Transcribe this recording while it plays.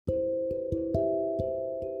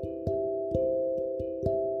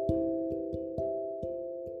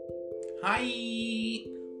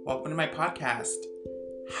welcome to my podcast.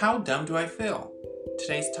 How dumb do I feel?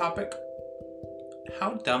 Today's topic,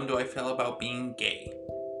 how dumb do I feel about being gay?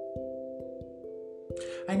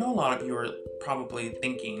 I know a lot of you are probably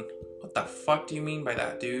thinking, what the fuck do you mean by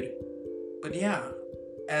that, dude? But yeah,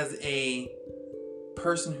 as a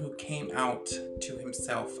person who came out to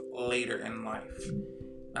himself later in life,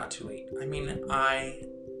 not too late. I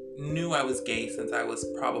knew I was gay since I was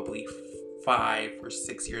probably 5 or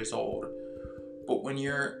 6 years old. But when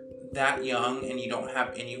you're that young and you don't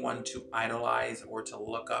have anyone to idolize or to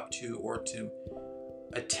look up to or to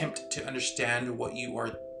attempt to understand what you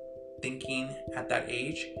are thinking at that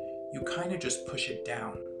age, you kind of just push it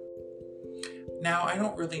down. Now, I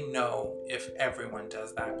don't really know if everyone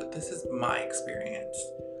does that, but this is my experience.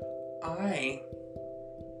 I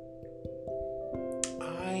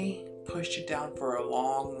pushed it down for a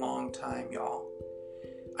long time, y'all.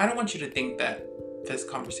 I don't want you to think that this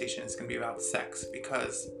conversation is going to be about sex,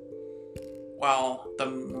 because while the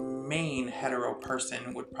main hetero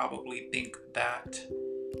person would probably think that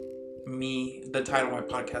the title of my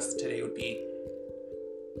podcast today would be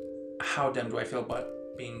How Dumb Do I Feel About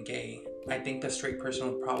Being Gay? I think the straight person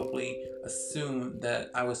would probably assume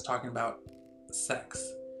that I was talking about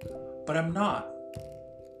sex, but I'm not.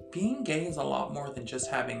 Being gay is a lot more than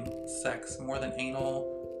just having sex, more than anal,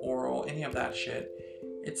 oral, any of that shit.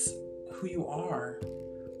 It's who you are.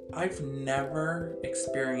 I've never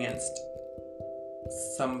experienced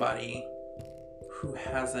somebody who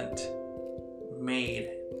hasn't made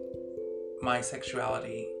my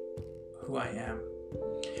sexuality who I am.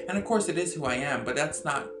 And of course it is who I am, but that's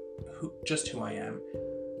not just who I am.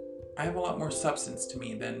 I have a lot more substance to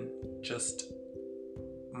me than just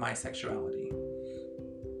my sexuality.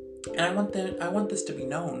 And I want this to be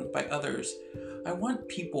known by others. I want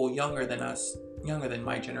people younger than us, younger than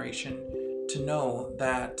my generation, to know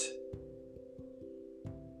that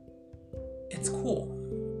it's cool.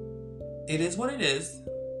 It is what it is.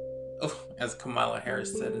 Oh, as Kamala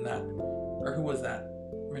Harris said in that, or who was that?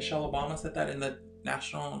 Michelle Obama said that in the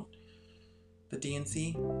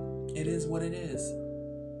DNC. It is what it is.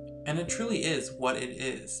 And it truly is what it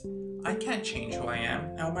is. I can't change who I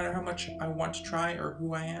am, no matter how much I want to try or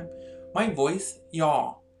who I am. My voice,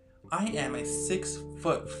 y'all, I am a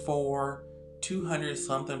 6'4", 200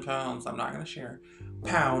 something pounds, I'm not going to share,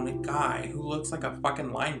 pound guy who looks like a fucking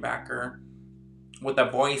linebacker with the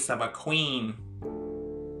voice of a queen.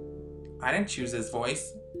 I didn't choose this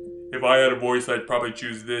voice. If I had a voice, I'd probably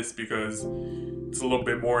choose this because it's a little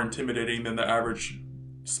bit more intimidating than the average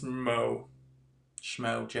Schmo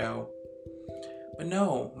Joe. But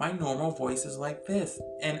no, my normal voice is like this.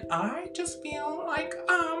 And I just feel like,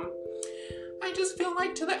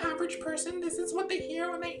 to the average person, this is what they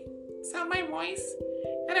hear when they sound my voice.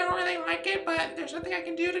 And I don't really like it, but there's nothing I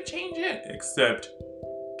can do to change it. Except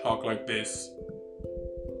talk like this.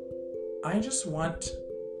 I just want...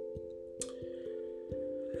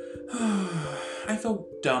 I feel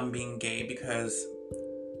dumb being gay because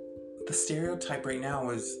the stereotype right now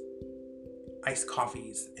is iced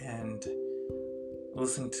coffees and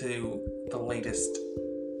listening to the latest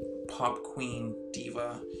pop queen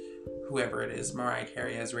diva, whoever it is. Mariah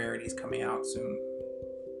Carey has Rarities coming out soon.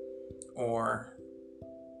 Or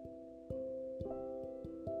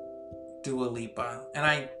Dua Lipa. And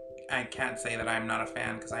I can't say that I'm not a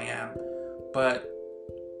fan, because I am. But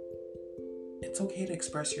it's okay to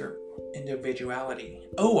express your individuality.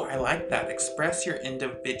 Oh, I like that. Express your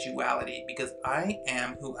individuality, because I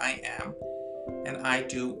am who I am and I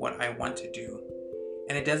do what I want to do.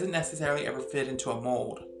 And it doesn't necessarily ever fit into a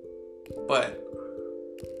mold. But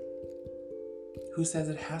who says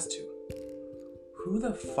it has to? Who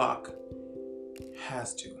the fuck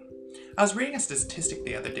has to? I was reading a statistic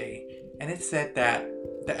the other day, and it said that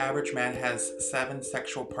the average man has 7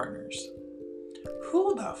 sexual partners.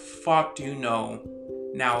 Who the fuck do you know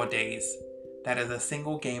nowadays that as a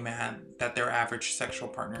single gay man that their average sexual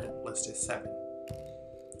partner list is 7?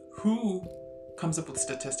 Who comes up with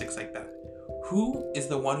statistics like that? Who is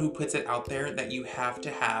the one who puts it out there that you have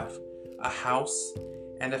to have a house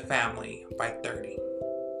and a family by 30?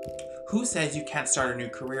 Who says you can't start a new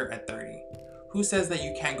career at 30? Who says that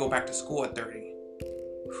you can't go back to school at 30?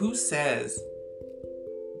 Who says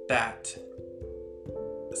that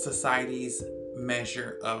society's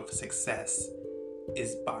measure of success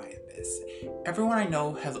is by this? Everyone I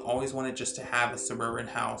know has always wanted just to have a suburban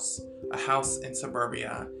house, a house in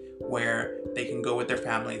suburbia where they can go with their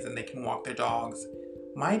families and they can walk their dogs.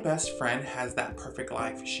 My best friend has that perfect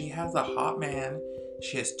life. She has a hot man,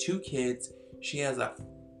 she has 2 kids, she has a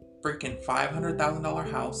freaking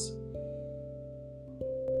 $500,000 house.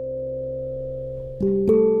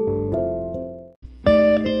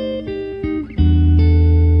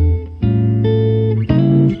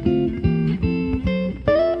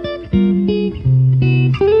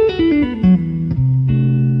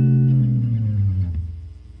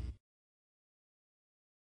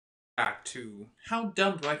 How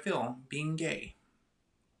dumb do I feel being gay?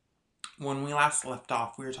 When we last left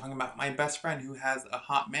off, we were talking about my best friend who has a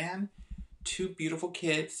hot man, two beautiful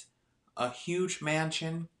kids, a huge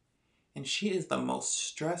mansion, and she is the most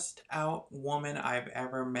stressed out woman I've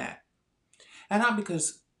ever met. And not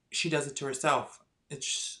because she does it to herself.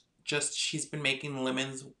 It's just she's been making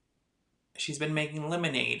lemonade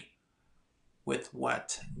with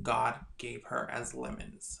what God gave her as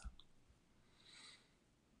lemons.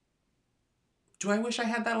 Do I wish I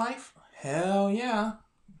had that life? Hell yeah.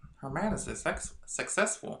 Her man is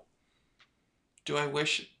successful. Do I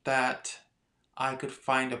wish that I could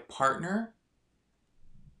find a partner?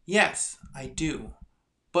 Yes, I do.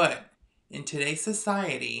 But in today's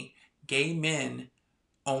society, gay men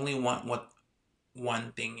only want what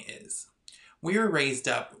one thing is. We were raised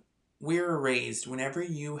up, we were raised whenever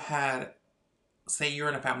you had, say you're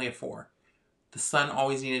in a family of four, the son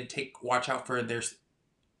always needed to watch out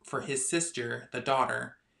for his sister, the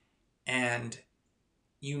daughter, and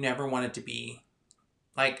you never wanted to be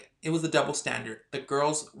like, it was a double standard. The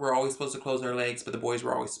girls were always supposed to close their legs, but the boys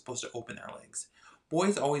were always supposed to open their legs.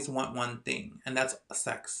 Boys always want one thing, and that's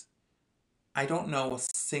sex. I don't know a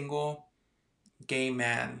single gay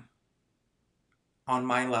man on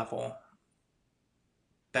my level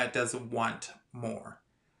that doesn't want more.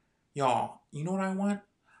 Y'all, you know what I want?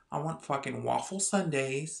 I want fucking waffle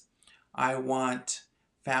sundaes. I want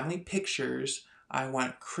family pictures. I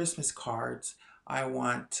want Christmas cards. I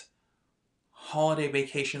want holiday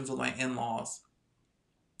vacations with my in-laws.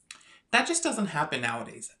 That just doesn't happen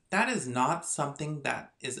nowadays. That is not something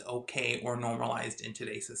that is okay or normalized in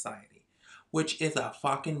today's society, which is a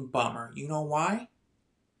fucking bummer. You know why?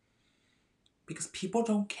 Because people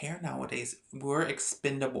don't care nowadays. We're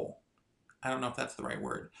expendable. I don't know if that's the right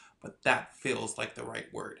word, but that feels like the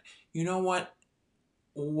right word. You know what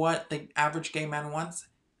the average gay man wants?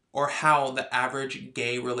 Or how the average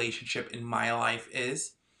gay relationship in my life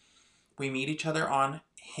is? We meet each other on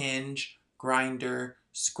Hinge, Grindr,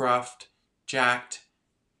 Scruffed, Jacked,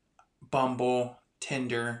 Bumble,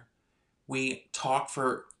 Tinder. We talk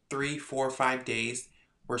for 3, 4, 5 days.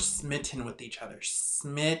 We're smitten with each other.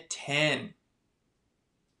 Smitten.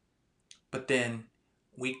 But then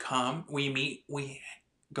we meet, we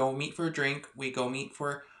go meet for a drink, we go meet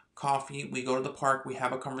for coffee, we go to the park, we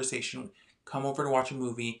have a conversation, come over to watch a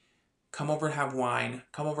movie, come over to have wine,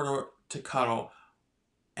 come over to cuddle,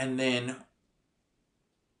 and then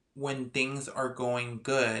when things are going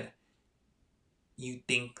good, you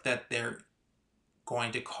think that they're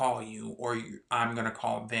going to call you or I'm going to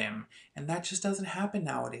call them. And that just doesn't happen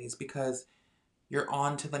nowadays because you're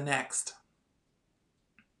on to the next.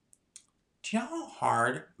 Do you know how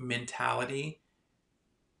hard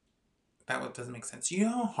that doesn't make sense. Do you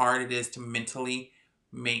know how hard it is to mentally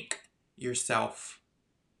make yourself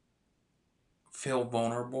feel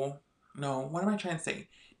vulnerable? No, what am I trying to say?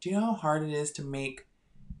 Do you know how hard it is to make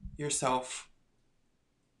yourself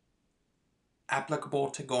applicable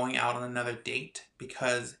to going out on another date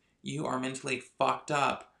because you are mentally fucked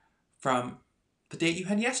up from the date you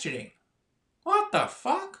had yesterday? What the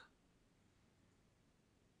fuck?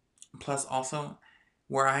 Plus, also,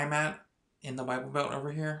 where I'm at in the Bible Belt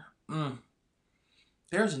over here,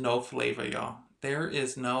 there's no flavor, y'all. There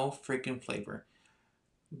is no freaking flavor.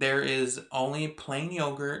 There is only plain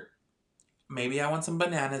yogurt. Maybe I want some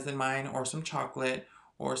bananas in mine, or some chocolate,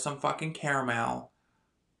 or some fucking caramel.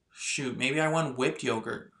 Shoot, maybe I want whipped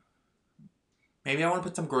yogurt. Maybe I want to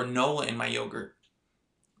put some granola in my yogurt.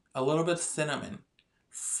 A little bit of cinnamon.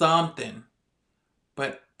 Something.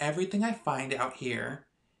 But everything I find out here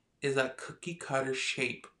is a cookie cutter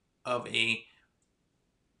shape of a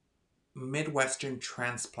Midwestern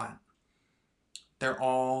transplant. They're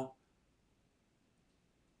all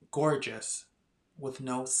gorgeous with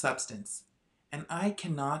no substance. And I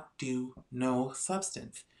cannot do no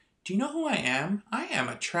substance. Do you know who I am? I am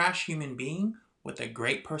a trash human being with a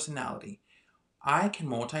great personality. I can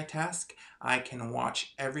multitask. I can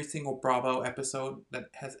watch every single Bravo episode that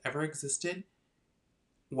has ever existed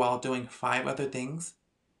while doing 5 other things.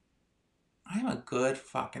 I'm a good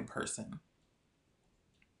fucking person.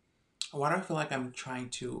 Why do I feel like I'm trying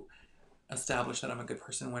to establish that I'm a good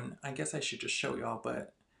person when I guess I should just show y'all,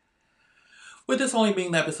 but with this only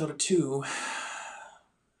being the episode of 2,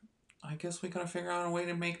 I guess we gotta figure out a way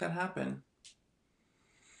to make that happen.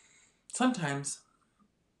 Sometimes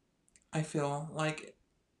I feel like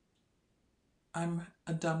I'm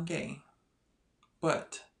a dumb gay,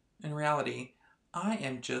 but in reality, I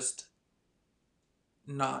am just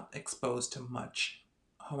not exposed to much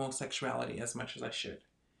homosexuality as much as I should.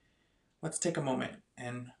 Let's take a moment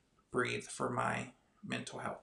and breathe for my mental health.